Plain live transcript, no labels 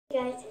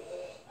Guys,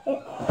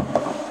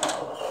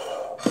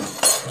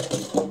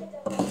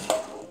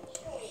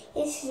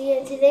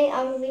 today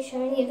I'm going to be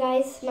showing you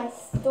guys my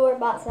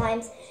store-bought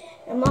slimes.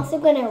 I'm also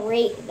going to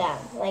rate them,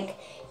 like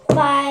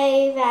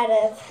 5 out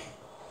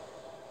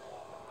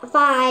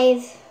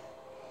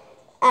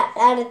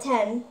of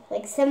 10,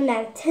 like 7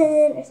 out of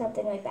 10 or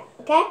something like that,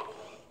 okay?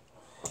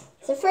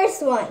 So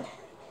first one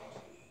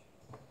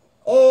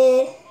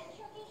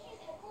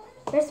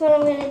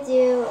I'm going to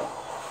do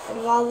out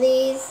of all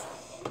these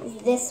is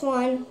this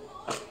one.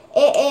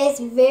 It is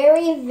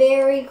very,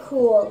 very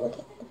cool. Look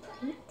at the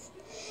print.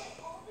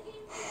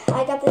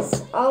 I got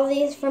all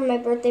these from my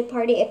birthday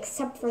party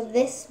except for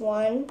this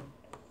one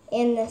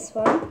and this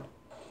one.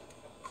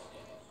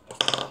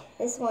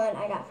 This one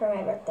I got for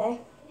my birthday.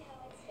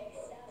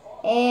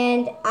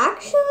 And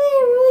actually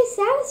I'm really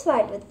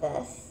satisfied with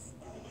this.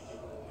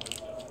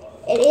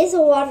 It is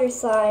a water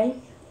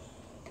slime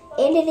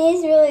and it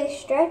is really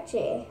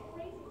stretchy.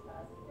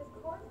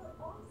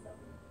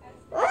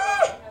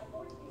 Ah!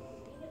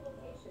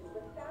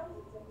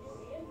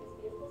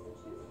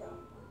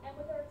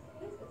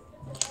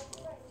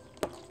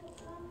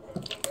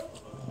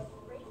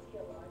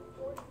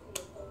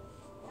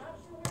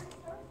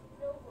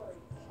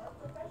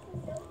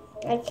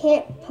 I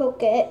can't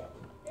poke it.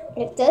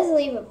 It does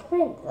leave a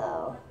print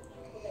though.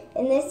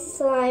 And this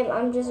slime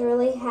I'm just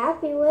really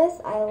happy with.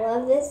 I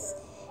love this.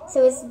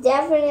 So it's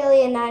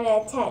definitely a 9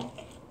 out of 10.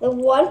 The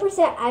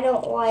 1% I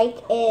don't like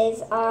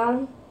is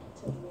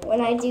when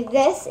I do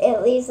this,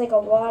 it leaves like a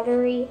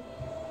watery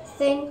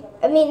thing.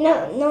 I mean,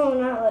 no,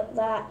 not like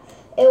that.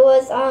 It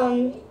was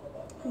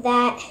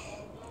that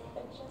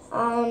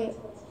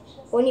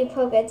when you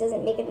poke it, it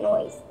doesn't make a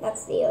noise.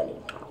 That's the only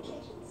problem.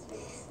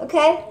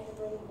 Okay?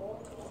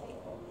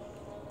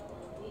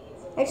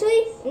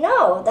 Actually,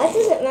 no, that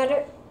doesn't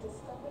matter.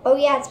 Oh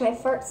yeah, it's my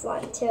fart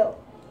slime too.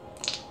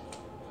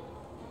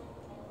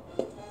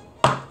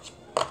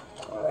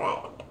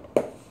 Alright.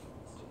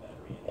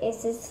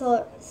 It's a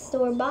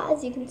store-bought,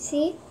 as you can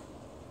see.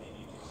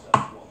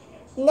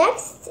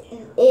 Next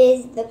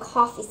is the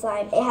coffee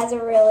slime. It has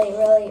a really,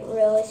 really,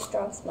 really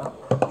strong smell.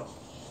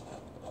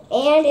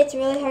 And it's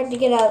really hard to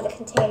get out of the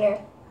container.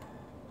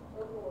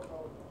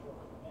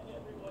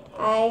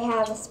 I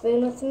have a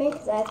spoon with me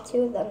because I have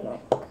 2 of them.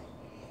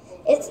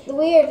 It's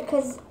weird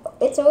because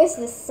it's always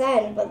the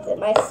scent, but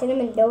my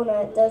cinnamon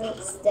donut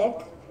doesn't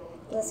stick.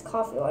 This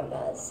coffee one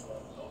does.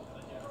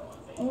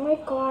 Oh my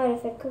god,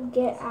 if it could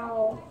get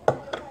out.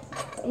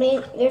 I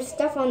mean, there's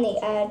stuff on the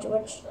edge,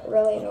 which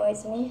really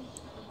annoys me.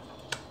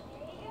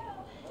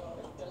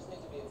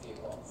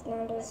 It's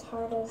not as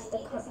hard as the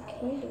cotton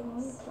candy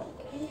one. The cotton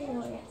candy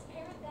one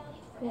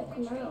won't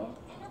come out.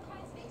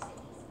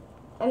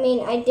 I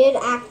mean, I did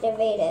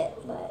activate it,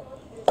 but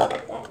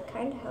that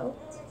kind of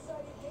helped.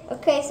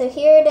 Okay, so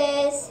here it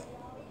is.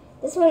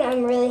 This one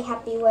I'm really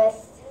happy with.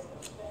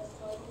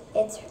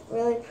 It's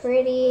really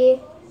pretty.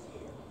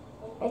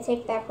 I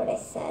take back what I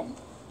said.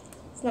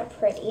 It's not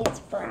pretty, it's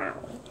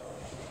brown.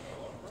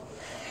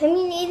 I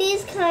mean, it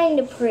is kind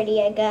of pretty,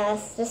 I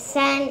guess. The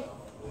scent,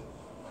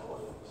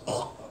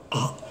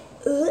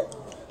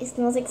 it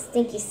smells like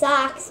stinky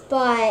socks,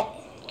 but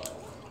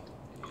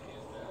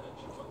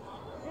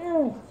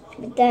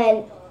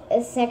then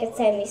the second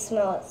time you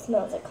smell it, it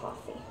smells like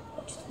coffee,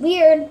 which is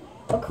weird,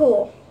 but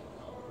cool.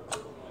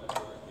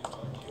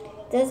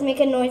 It does make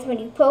a noise when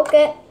you poke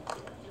it.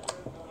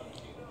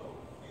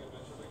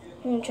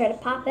 I'm going to try to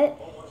pop it.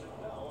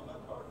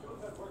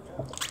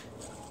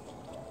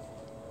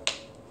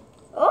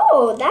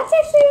 Oh, that's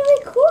actually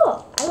really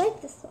cool. I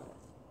like this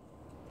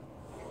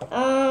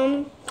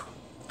one.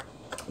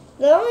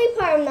 The only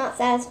part I'm not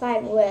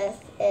satisfied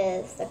with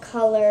is the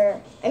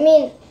color. I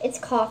mean, it's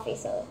coffee,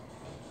 so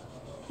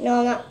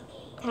no,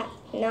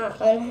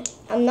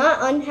 I'm not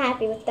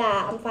unhappy with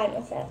that. I'm fine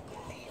with it.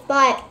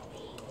 But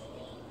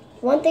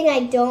one thing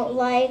I don't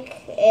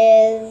like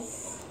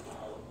is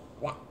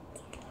that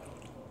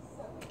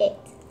it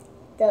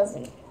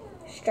doesn't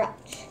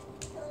stretch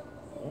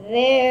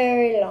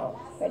very long.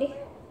 Ready?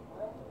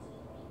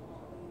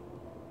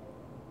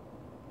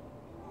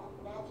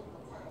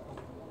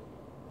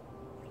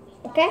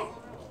 Okay?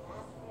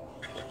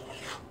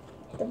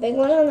 The big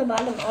one on the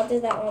bottom, I'll do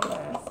that one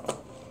last.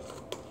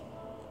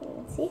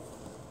 Let's see.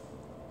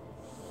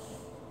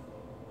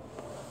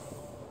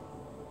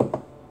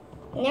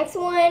 Next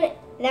one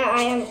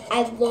that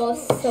I love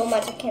so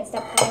much, I can't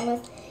stop playing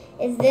with,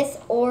 is this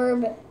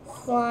orb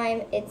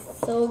slime. It's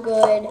so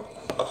good.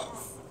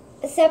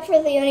 Except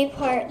for the only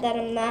part that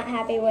I'm not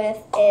happy with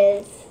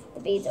is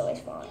the beads always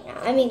falling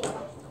out. I mean,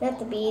 not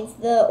the beads,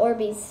 the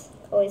Orbeez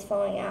always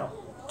falling out.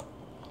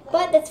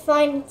 But that's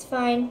fine, it's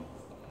fine.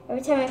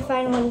 Every time I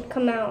find one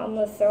come out, I'm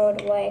going to throw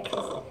it away.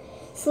 Because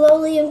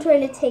slowly I'm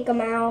trying to take them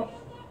out.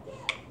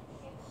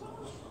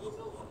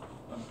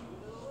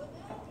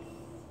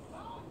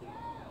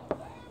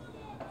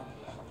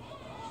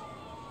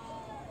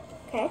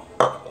 Okay.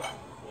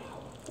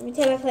 Every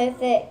time I play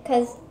with it,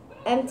 because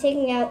I'm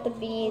taking out the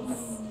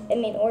beads,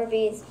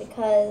 Orbeez,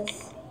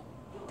 because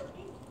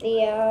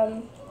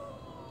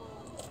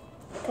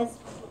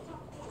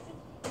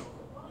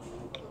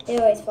They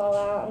always fall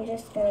out. I'm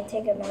just gonna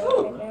take them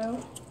out right now.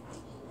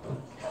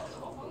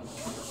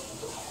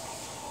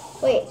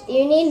 Wait,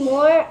 you need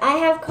more? I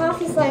have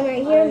coffee slime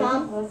right here,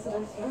 Mom. Here.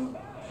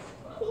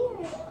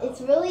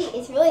 It's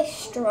really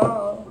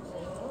strong.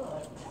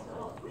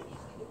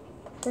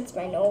 Hurts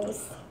my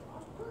nose.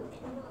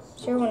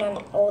 Sure, when I'm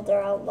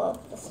older, I'll love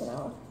the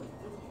smell.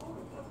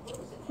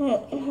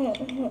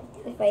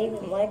 If I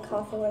even like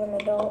coffee when I'm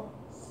an adult.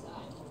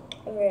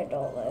 Every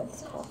adult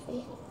loves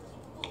coffee.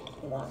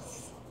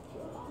 Unless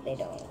they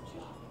don't.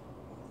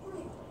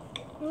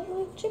 I don't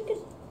like chicken.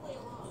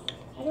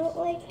 I don't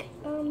like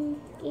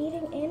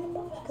eating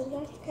animals because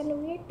that's kind of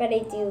weird. But I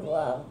do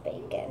love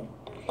bacon.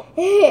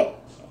 2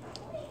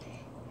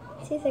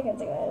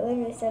 seconds ago, I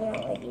literally said I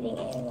don't like eating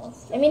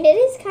animals. I mean, it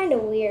is kind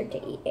of weird to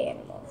eat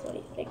animals. What do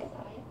you think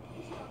about it?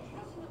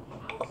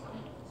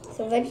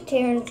 So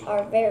vegetarians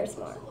are very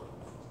smart.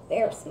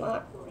 Very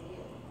smart.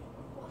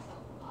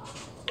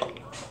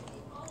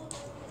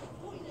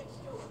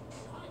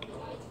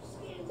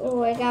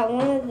 Oh, I got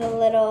one of the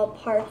little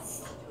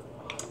parts.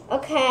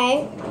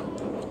 Okay.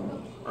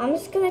 I'm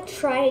just going to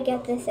try to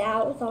get this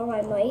out with all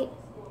my might.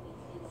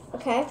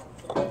 Okay.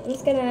 I'm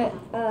just going to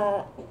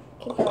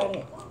keep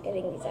on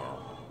getting these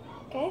out.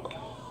 Okay.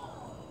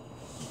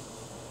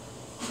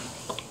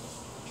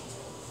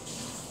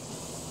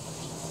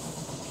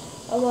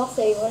 Oh,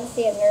 also, you want to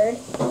see a nerd?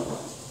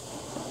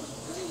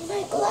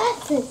 My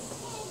glasses.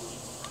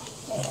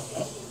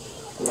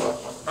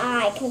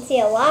 I can see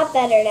a lot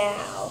better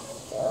now.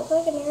 Do I look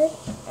like a nerd?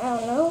 I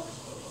don't know.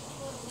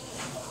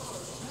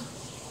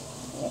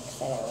 Nick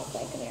said I look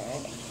like a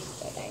nerd,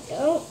 but I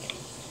don't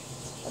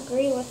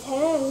agree with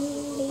him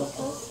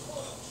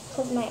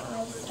because my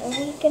eyes are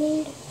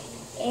weakened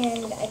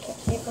and I can't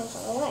see from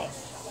far away.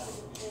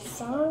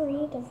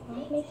 Sorry, does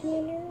that make me a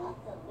nerd?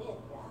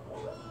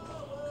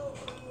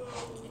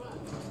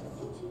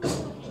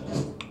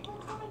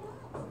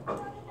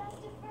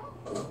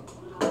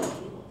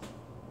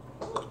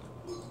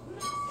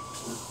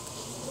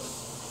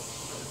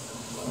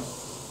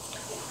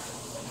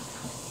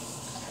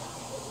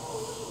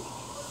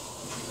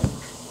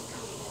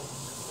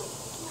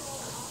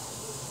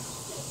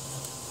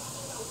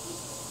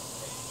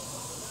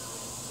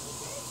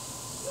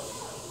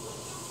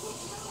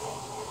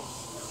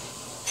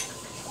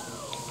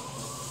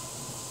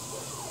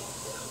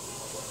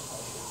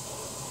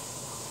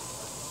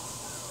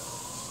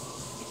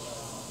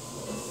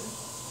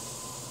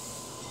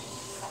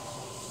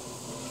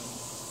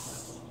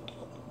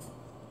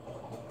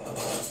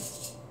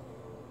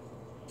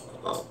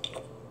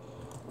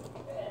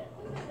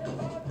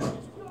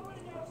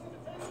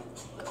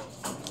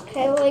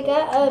 Okay, well I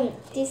got a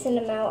decent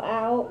amount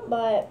out,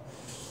 but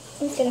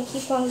I'm just gonna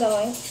keep on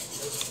going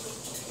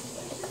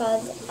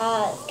because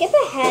skip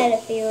ahead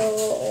if you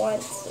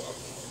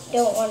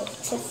don't want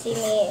to see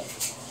me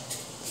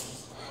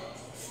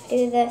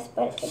do this,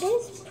 but it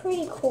is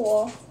pretty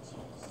cool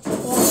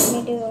what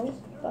me do,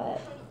 but.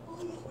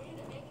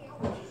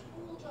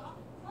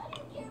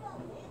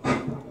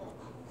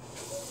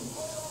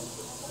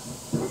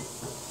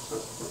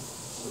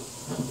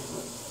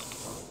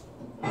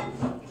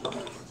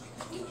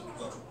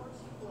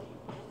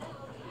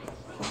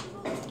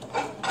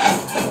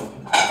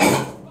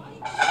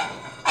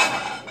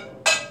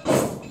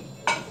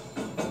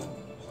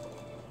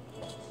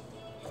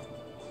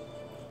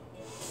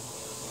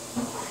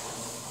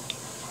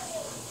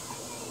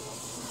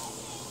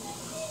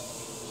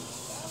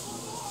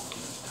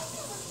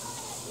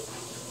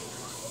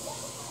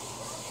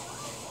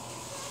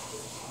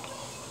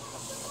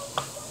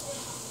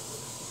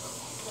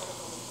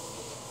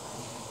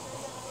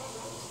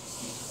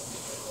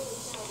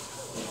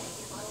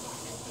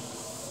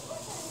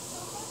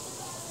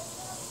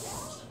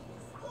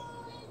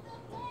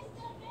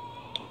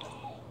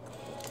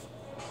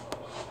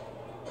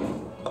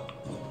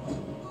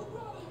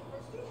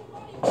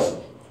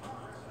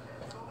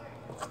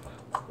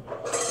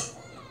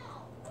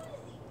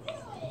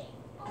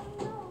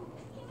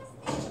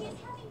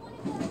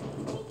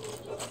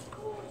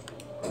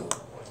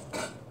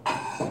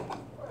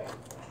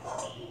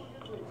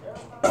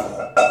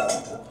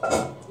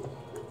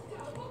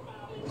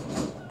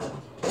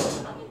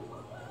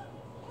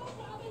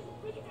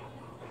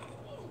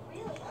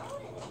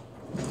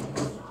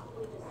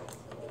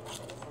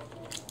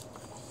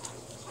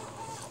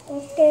 I'm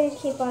just going to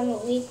keep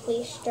on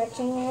weakly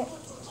stretching it,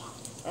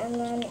 and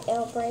then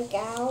it'll break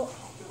out.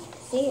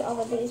 See, all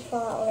the beads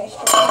fall out when I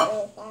stretch it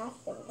really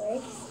fast, it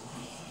breaks.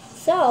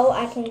 So,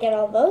 I can get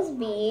all those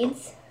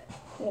beads,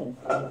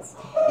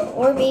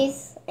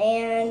 Orbeez,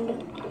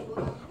 and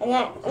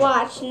that,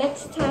 watch,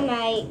 next time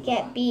I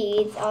get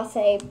beads, I'll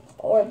say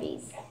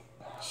Orbeez.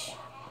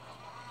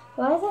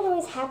 Why does that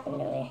always happen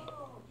to me?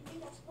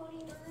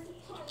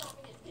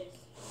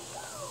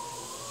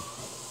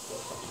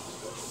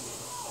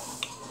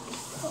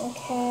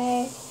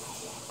 Okay,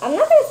 I'm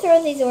not going to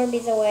throw these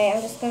Orbeez away.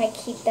 I'm just going to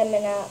keep them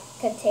in a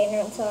container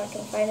until I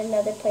can find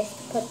another place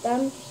to put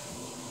them.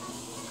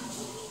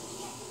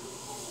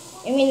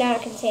 I mean, not a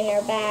container,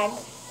 a bag.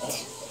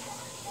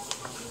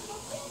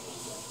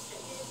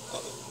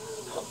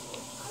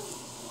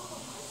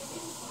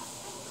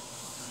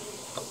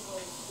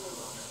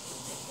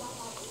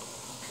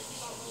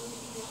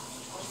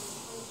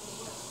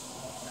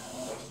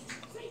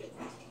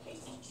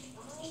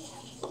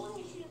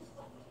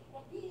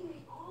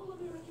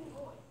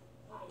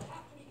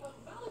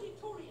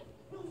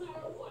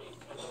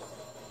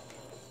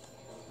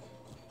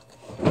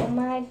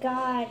 my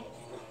god.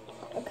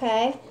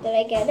 Okay, did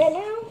I get it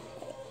now?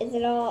 Is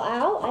it all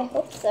out? I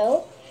hope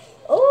so.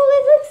 Oh,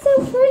 it looks so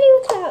pretty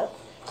without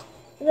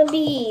the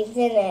beads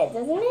in it,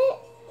 doesn't it?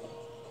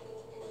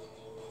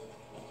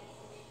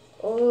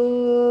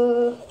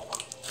 Ooh.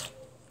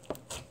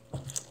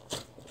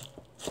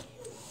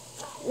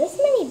 This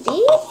many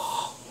beads?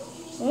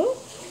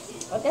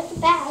 I'll get the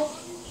bag.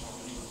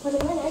 Put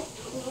them in it.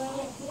 And we're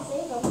going to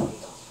save them.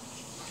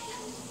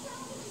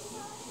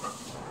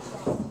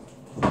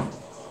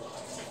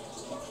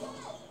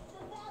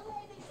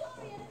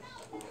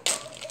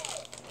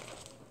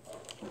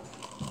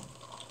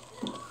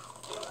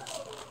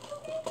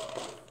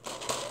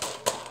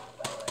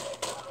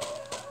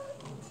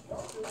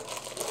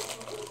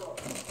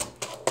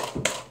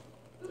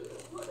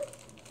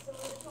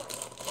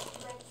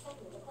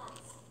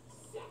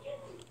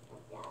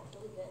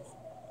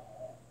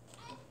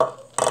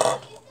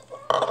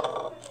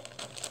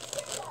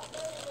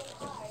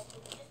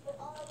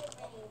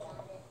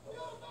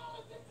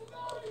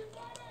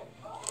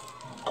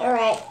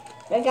 Alright,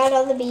 I got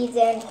all the beads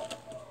in.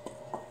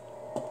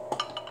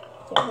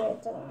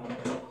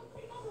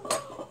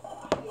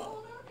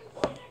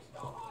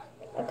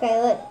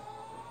 Okay, look.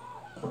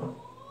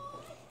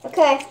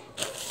 Okay,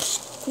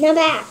 now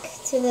back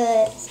to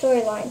the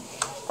storyline.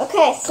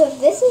 Okay, so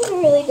this is a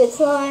really good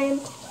slime.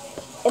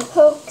 It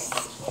pokes,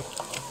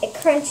 it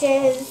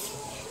crunches,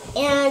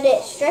 and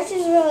it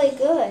stretches really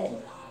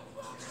good.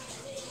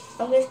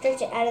 I'm going to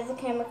stretch it out of the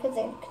camera because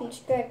it can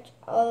stretch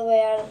all the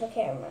way out of the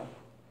camera.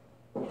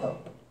 I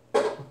hope.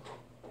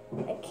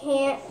 I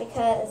can't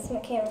because my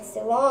camera's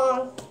too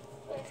long.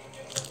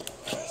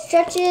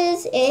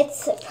 Stretches,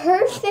 it's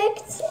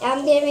perfect.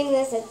 I'm giving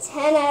this a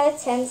 10 out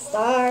of 10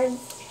 stars.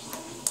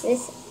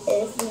 This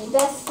is the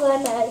best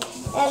slime I've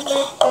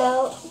ever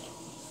felt.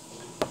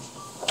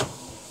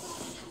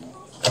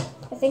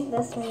 I think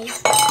this one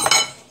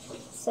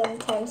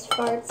sometimes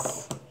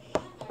farts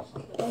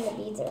when the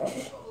beads are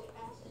in.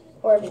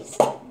 Orbeez.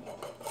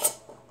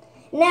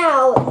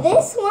 Now,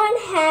 this one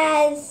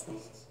has...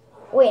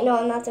 Wait, no,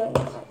 I'm not doing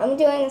that one. I'm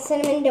doing a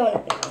cinnamon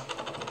donut now.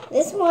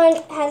 This one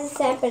has a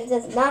scent, but it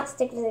does not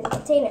stick to the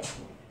container.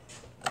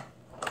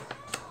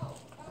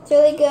 It's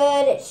really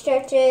good. It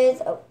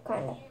stretches. Oh,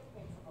 kind of.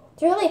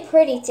 It's really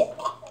pretty to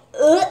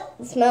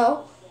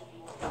smell.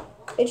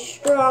 It's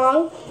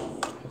strong.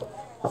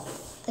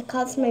 I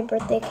call this my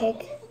birthday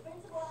cake.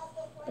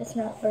 It's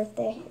not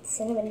birthday. It's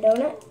cinnamon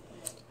donut.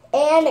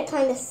 And it's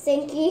kind of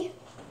stinky.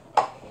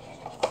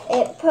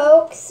 It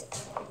pokes.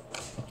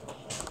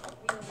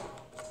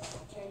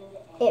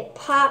 It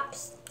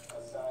pops.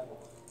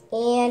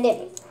 And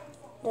it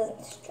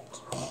doesn't stretch.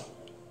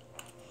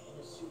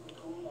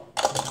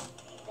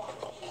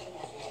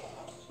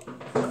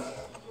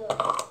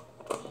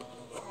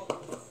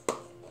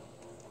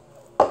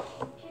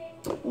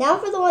 Now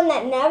for the one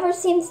that never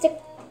seems to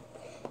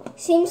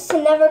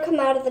never come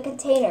out of the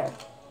container.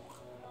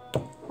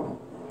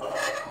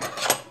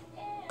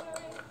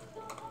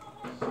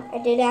 I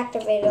did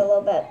activate it a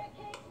little bit.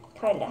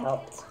 Kind of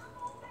helped.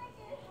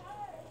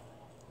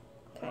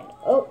 Kind of.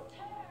 Oh.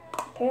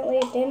 Apparently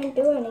it didn't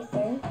do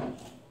anything.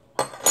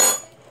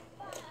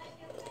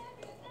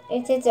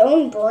 It's its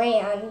own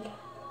brand.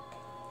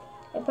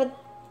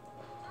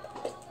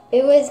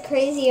 It was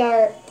Crazy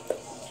Art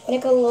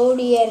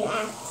Nickelodeon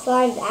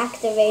slime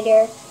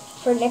activator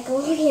for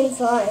Nickelodeon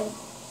slime.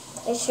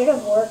 It should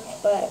have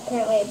worked, but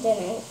apparently it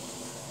didn't.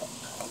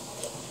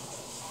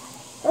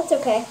 That's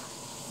okay.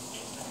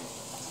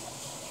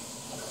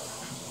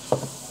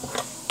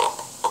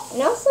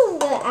 And also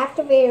the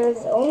activator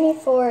is only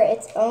for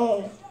its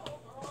own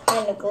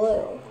kind of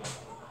glue.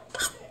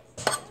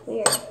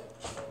 Weird.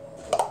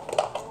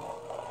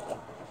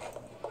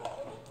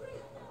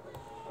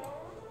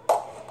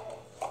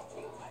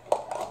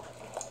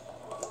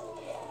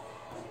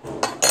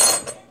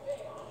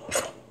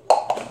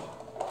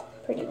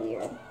 Pretty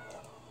weird.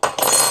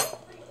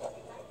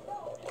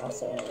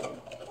 Also weird.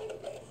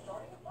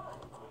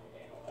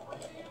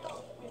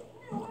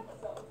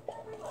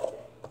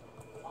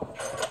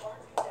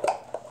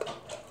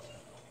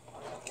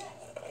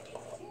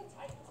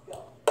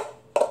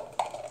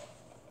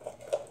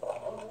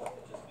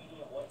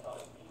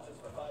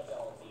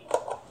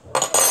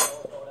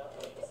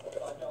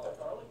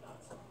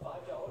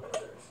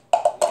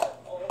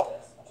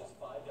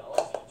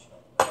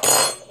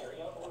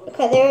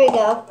 Okay, there we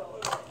go.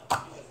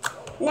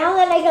 Now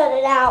that I got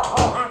it out,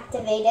 I'll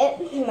activate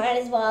it. Might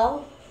as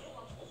well.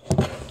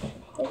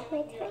 There's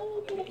my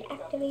tiny bit of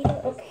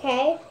activator.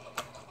 Okay.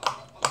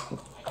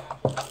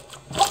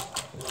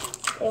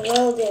 It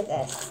will do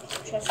this.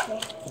 Trust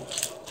me.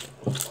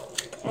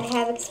 I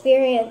have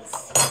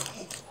experience.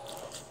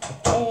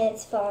 And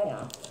it's falling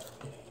off.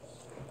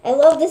 I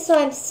love this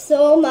slime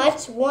so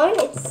much. One,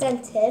 it's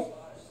scented.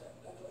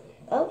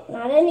 Oh,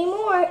 not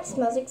anymore. It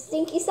smells like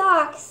stinky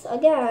socks.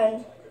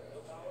 Again.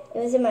 It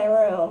was in my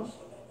room.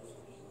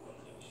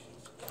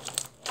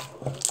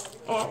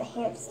 I have a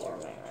hamster in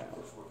my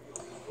room.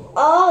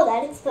 Oh,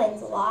 that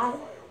explains a lot.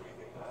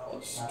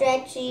 It's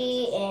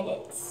stretchy and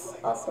it's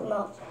also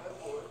melted.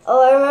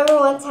 Oh, I remember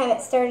one time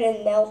it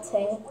started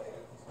melting.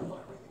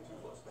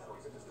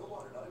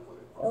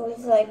 It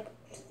was like,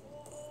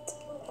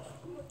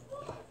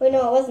 wait,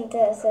 no, it wasn't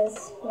this. It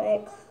was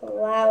my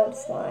cloud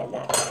slime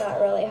that got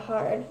really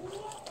hard.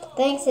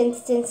 Thanks,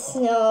 Instant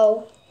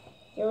Snow.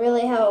 You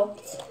really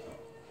helped.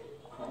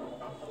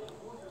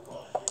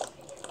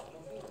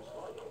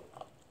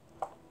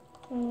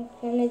 I'm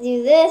gonna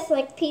do this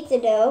like pizza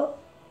dough.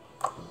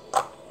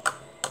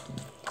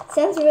 It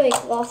sounds really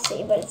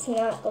glossy, but it's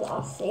not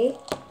glossy.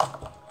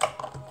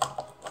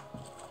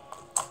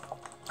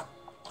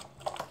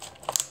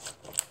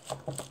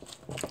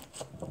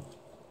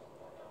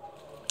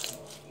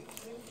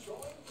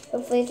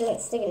 Hopefully it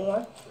doesn't stick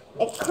anymore.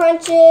 It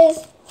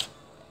crunches,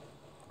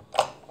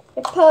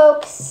 it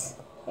pokes,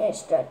 and it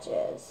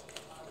stretches.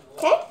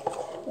 Okay,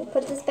 we'll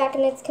put this back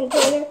in its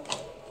container,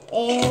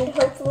 and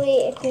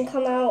hopefully it can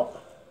come out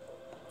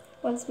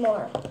once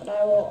more. But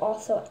I will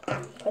also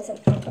put some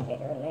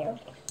activator in there.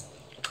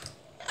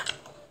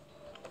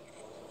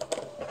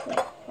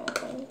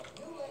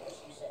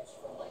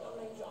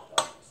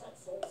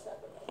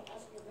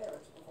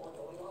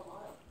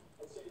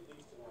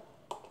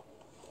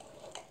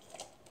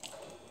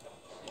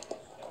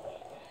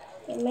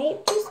 It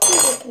might just be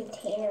the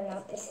container,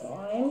 not the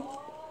slime.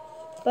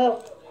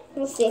 But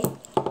we'll see.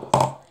 I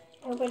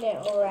hope I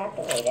didn't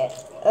overactivate it.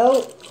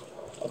 Oh,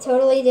 it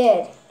totally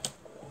did.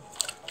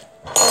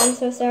 I'm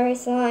so sorry,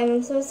 slime.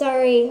 I'm so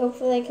sorry.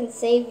 Hopefully I can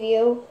save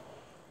you.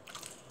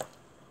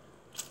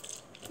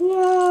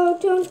 No,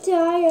 don't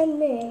die on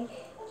me.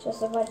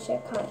 Just a bunch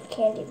of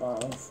candy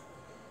bombs.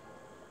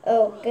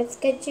 Oh, let's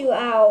get you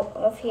out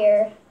of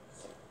here.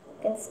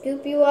 I can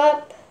scoop you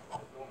up,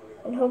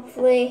 and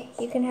hopefully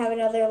you can have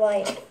another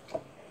life.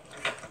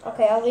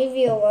 Okay, I'll leave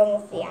you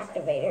alone with the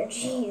activator.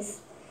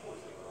 Jeez.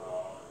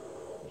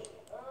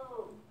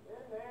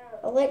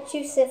 I'll let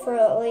you sit for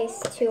at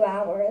least 2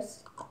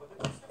 hours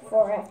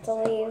before I have to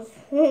leave.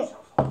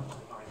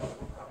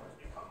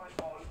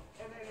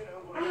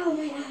 Ow,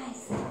 my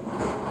eyes.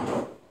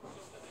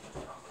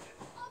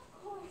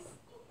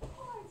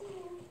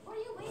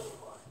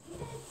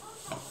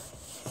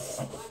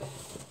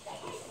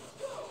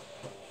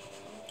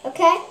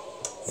 Okay,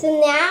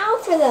 so now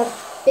for the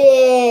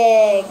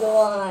big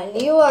one.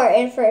 You are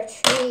in for a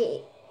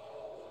treat.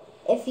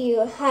 If you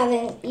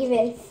haven't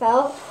even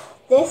felt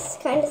this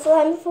kind of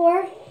slime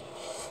before,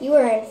 you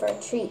are in for a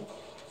treat.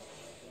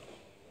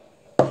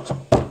 It's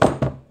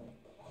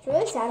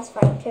really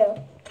satisfying too.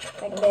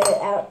 I can get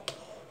it out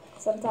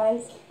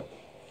sometimes.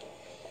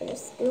 I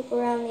just scoop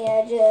around the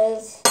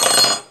edges.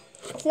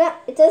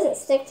 It doesn't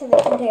stick to the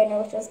container,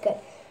 which is good.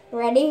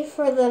 Ready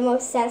for the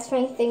most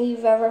satisfying thing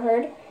you've ever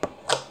heard?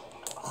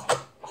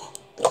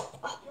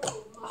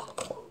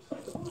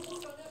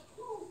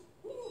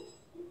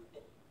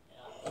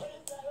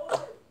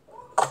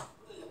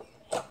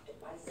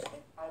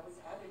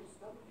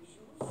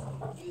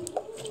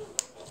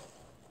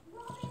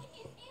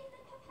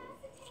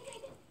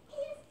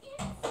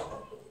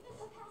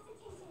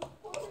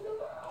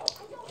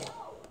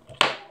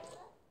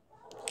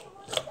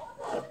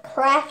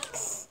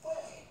 Cracks,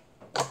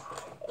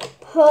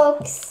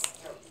 pokes,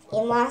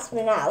 and last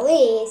but not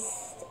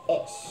least,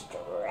 it stretches.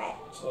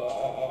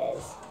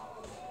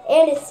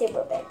 And it's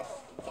super big.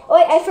 Oh,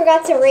 wait, I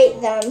forgot to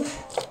rate them.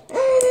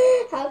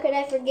 How could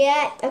I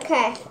forget?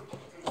 Okay.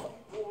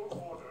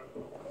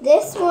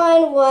 This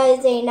one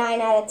was a 9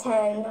 out of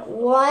 10.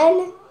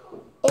 1,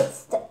 it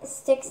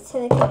sticks to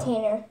the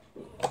container.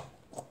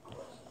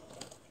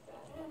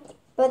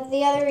 But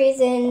the other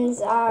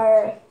reasons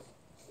are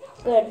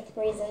good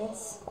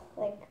reasons.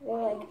 They're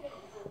like,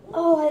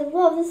 oh, I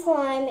love the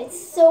slime. It's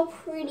so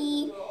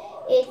pretty.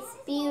 It's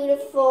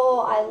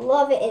beautiful. I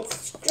love it. It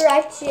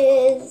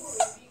stretches.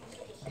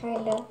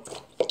 Kind of.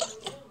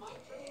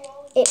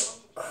 It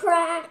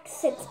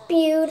cracks. It's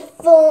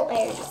beautiful.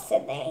 I just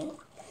said that.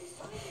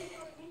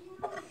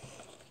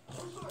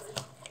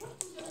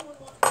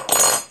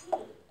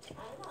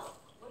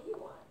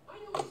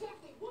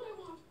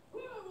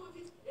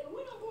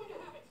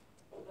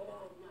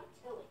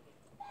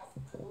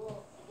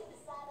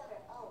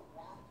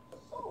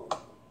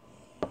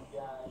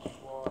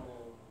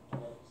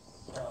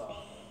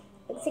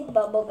 It's like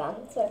bubble gum,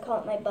 so I call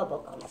it my bubble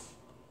gum.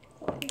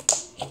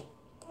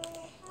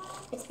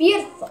 It's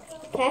beautiful,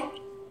 okay?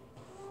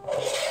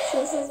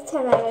 So this is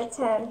 10 out of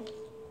 10.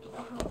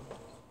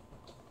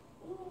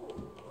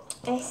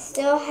 I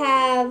still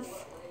have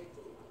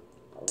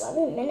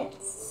 11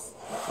 minutes.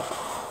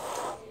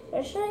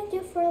 What should I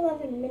do for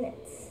 11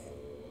 minutes?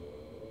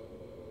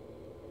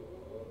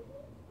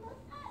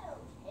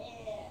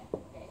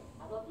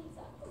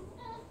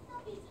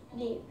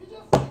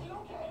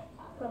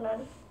 Hold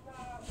on.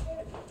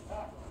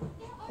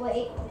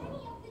 Wait.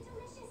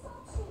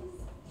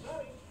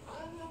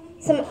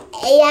 Some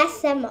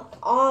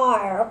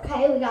ASMR,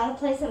 okay? We gotta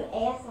play some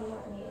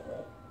ASMR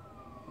music.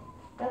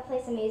 Gotta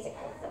play some music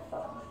with the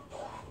phone.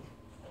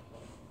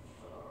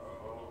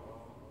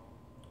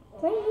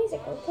 Playing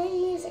music, we're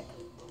playing music.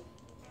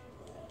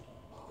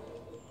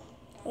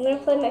 I'm gonna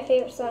play my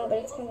favorite song, but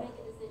it's gonna...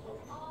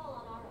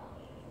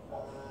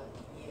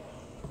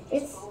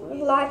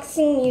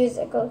 relaxing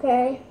music,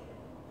 okay?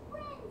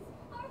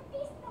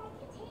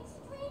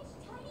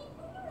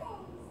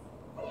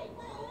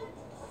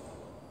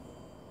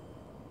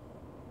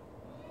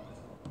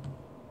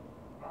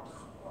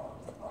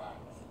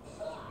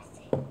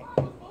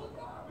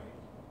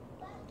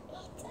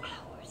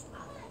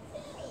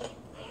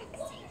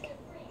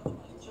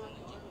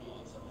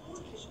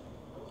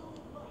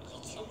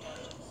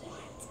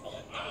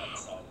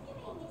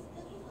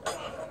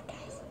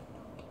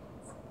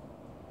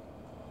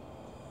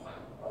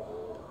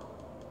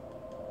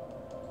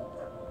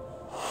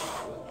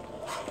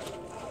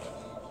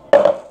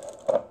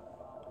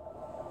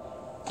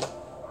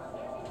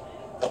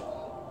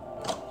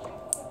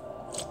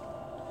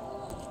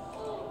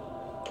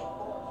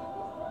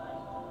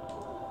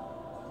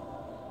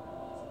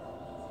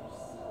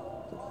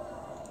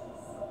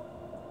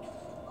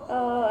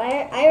 Oh,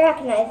 I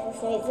recognize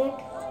this music.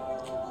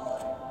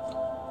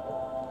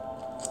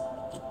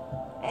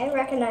 I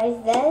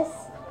recognize this.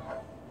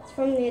 It's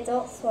from the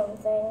Adult Swim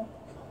thing.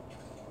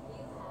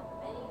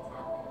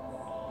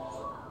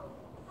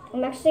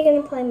 I'm actually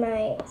going to play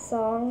my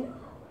song.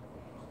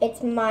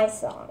 It's my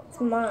song. It's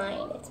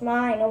mine. It's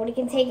mine. Nobody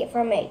can take it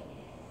from me.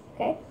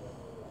 Okay?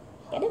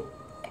 Get it?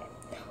 Okay.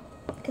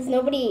 Because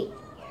nobody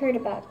heard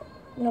about it.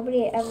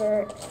 Nobody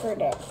ever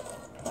heard it.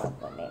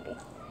 Probably, maybe.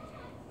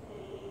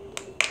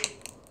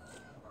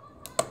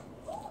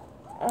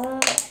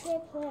 What should I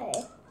play?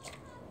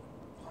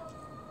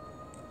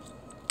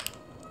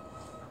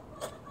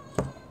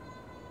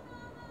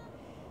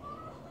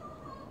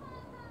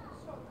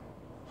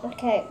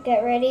 Okay,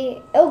 get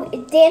ready. Oh,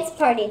 it's dance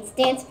party. It's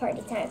dance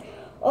party time.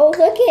 Oh,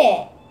 look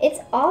it. It's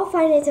all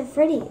Five Nights at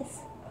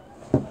Freddy's.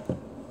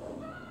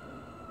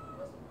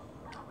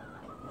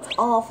 It's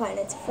all Five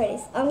Nights at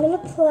Freddy's. I'm going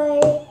to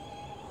play...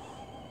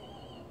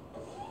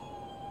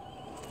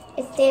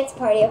 It's dance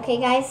party, okay,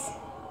 guys?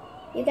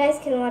 You guys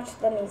can watch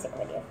the music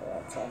video if you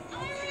want to.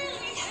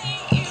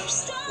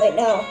 Wait,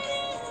 no.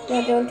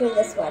 No, don't do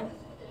this one.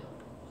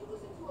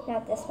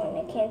 Not this one.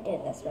 I can't do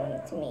this one.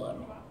 It's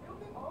mean.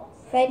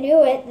 If I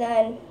do it,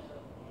 then...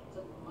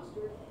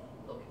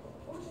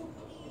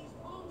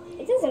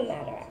 It doesn't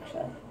matter,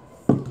 actually.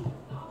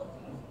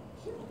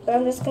 But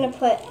I'm just going to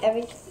put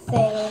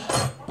everything,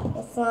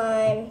 the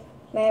slime,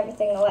 my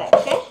everything away,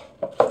 okay?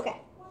 Okay.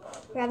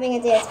 We're having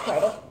a dance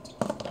party.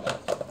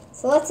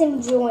 So let's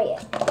enjoy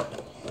it.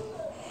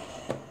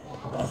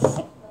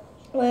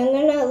 Well, I'm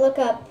going to look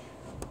up.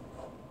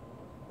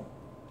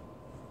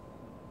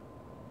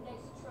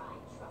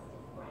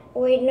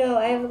 Wait, no,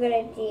 I have a good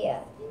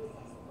idea.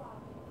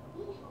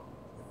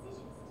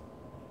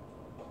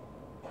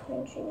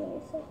 Country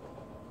music.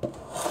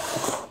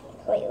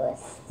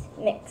 Playlist.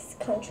 Mix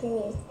country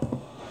music.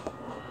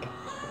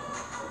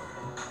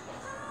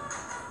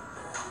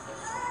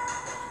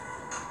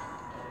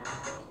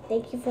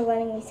 Thank you for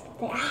letting me skip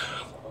the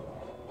ad.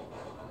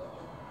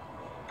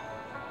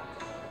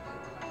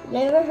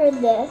 Never heard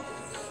this.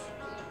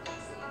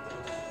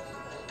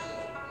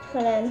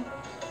 Put in.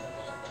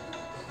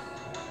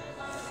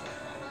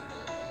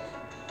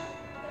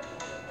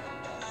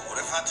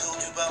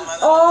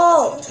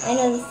 Oh, I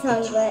know this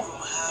song, but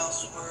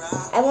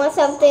I want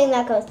something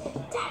that goes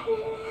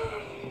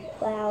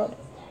loud.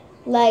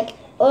 Like,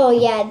 oh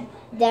yeah,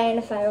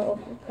 Dynafire will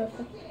be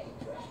perfect.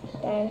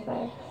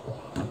 Dynafire.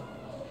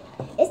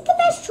 It's the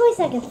best choice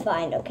I can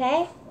find,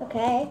 okay?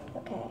 Okay.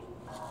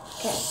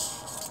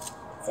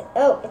 So,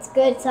 oh, it's a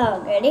good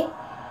song. Ready?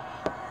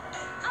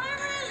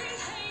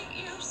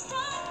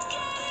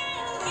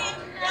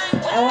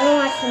 I want to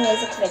watch the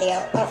music video.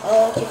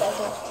 I'll let you guys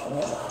watch the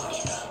music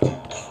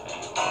video.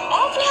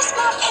 I've lost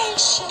my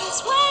patience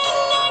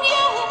when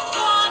you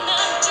wanna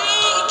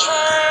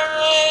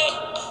decay.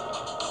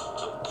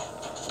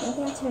 I'm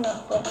gonna turn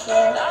off this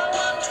here.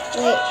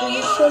 Wait, did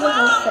you show the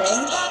whole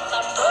thing?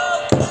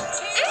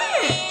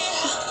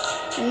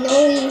 No.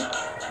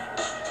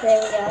 There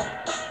we go.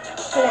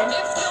 Hold on.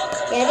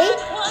 Ready? Ready?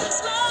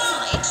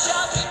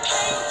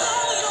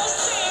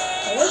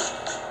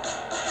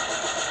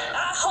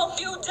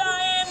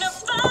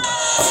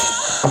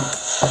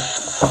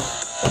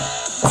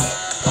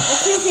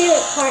 That's my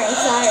favorite part, I'm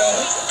sorry.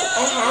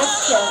 I have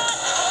to.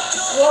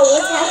 Whoa,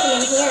 what's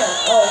happening here?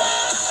 Oh,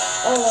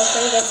 my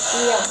friend gets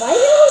beat up. Why is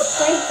it always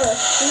fight for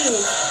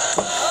shoes?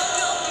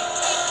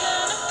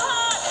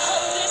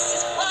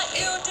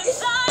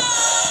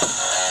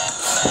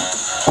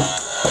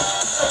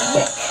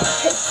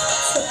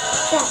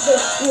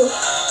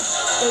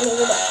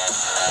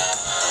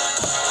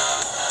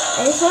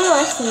 I just want to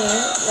watch the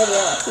music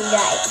video with you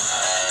guys.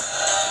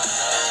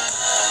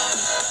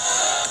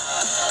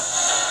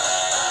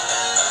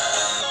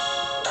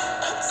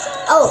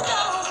 Oh,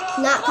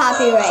 not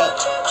copyright.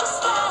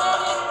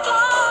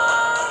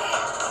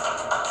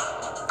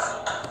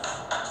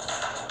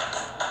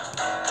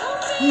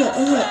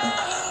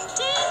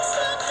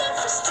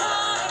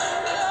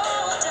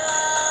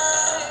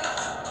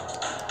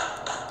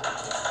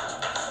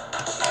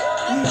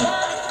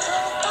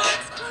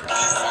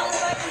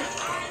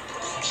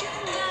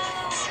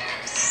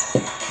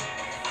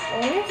 I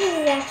wonder if this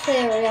is actually a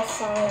real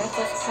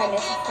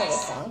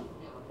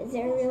Is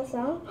there a real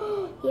song?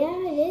 Yeah,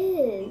 it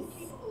is.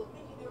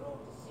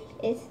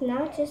 It's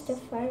not just a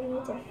Five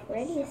Nights at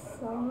Freddy's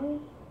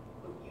song.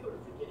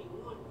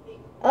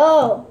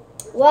 Oh,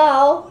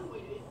 well,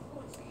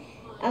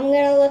 I'm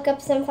gonna look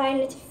up some Five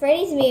Nights at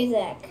Freddy's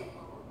music.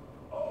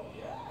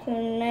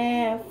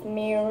 FNAF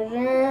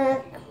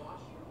music.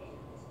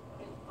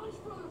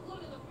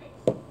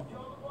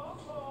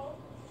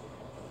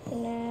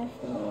 FNAF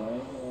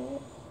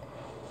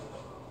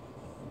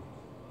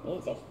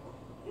music.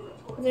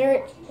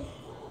 There.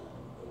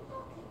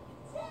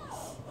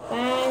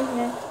 Five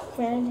Nights at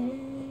Freddy's.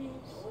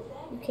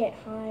 You can't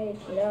hide.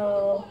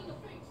 No.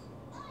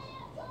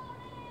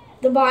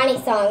 The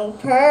Bonnie song.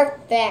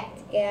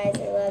 Perfect, guys.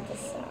 I love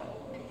this song.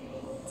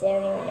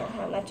 Don't even know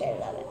how much I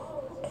love it.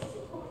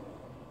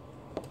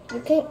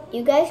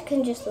 You guys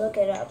can just look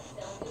it up.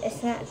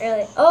 It's not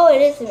really. Oh,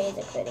 it is a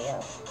music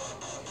video.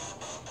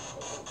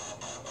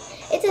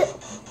 It's a.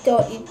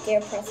 Don't you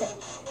dare press it.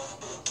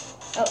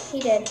 Oh, he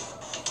did.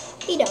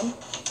 He dumb.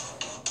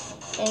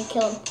 And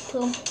kill him.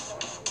 Kill him.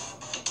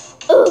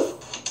 Ooh.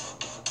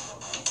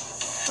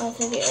 Oh, I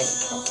think he already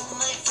pressed it.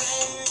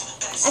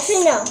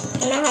 Actually, no.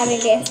 We're not having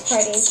dance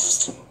parties.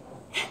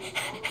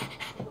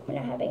 We're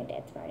not having a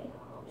dance party.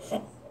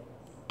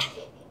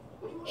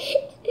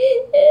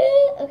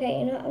 Okay,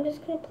 you know, I'm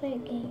just gonna play a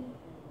game.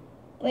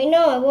 Wait,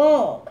 no, I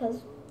won't,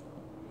 because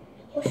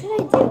what should I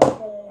do for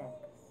the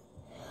next?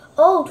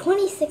 Oh,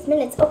 26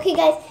 minutes. Okay,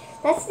 guys,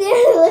 that's the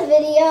end of the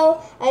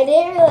video. I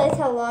didn't realize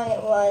how long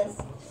it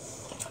was.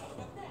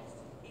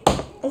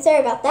 I'm sorry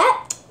about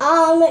that.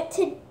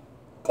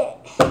 Today,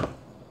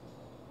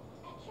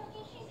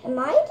 am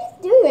I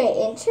just doing my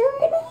intro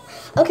right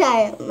now?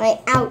 Okay, my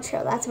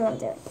outro, that's what I'm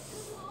doing.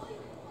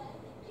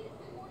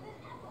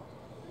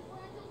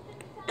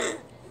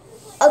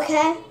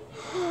 Okay,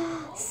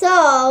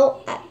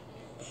 so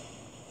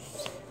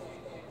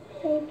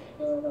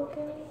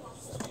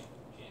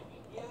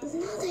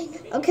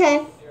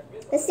okay,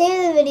 that's the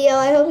end of the video.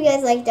 I hope you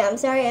guys liked it. I'm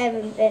sorry I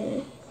haven't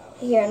been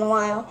here in a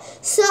while.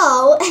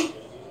 So,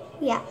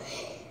 yeah,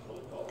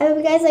 I hope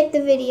you guys liked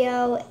the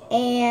video,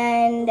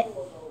 and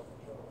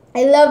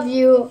I love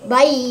you.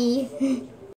 Bye.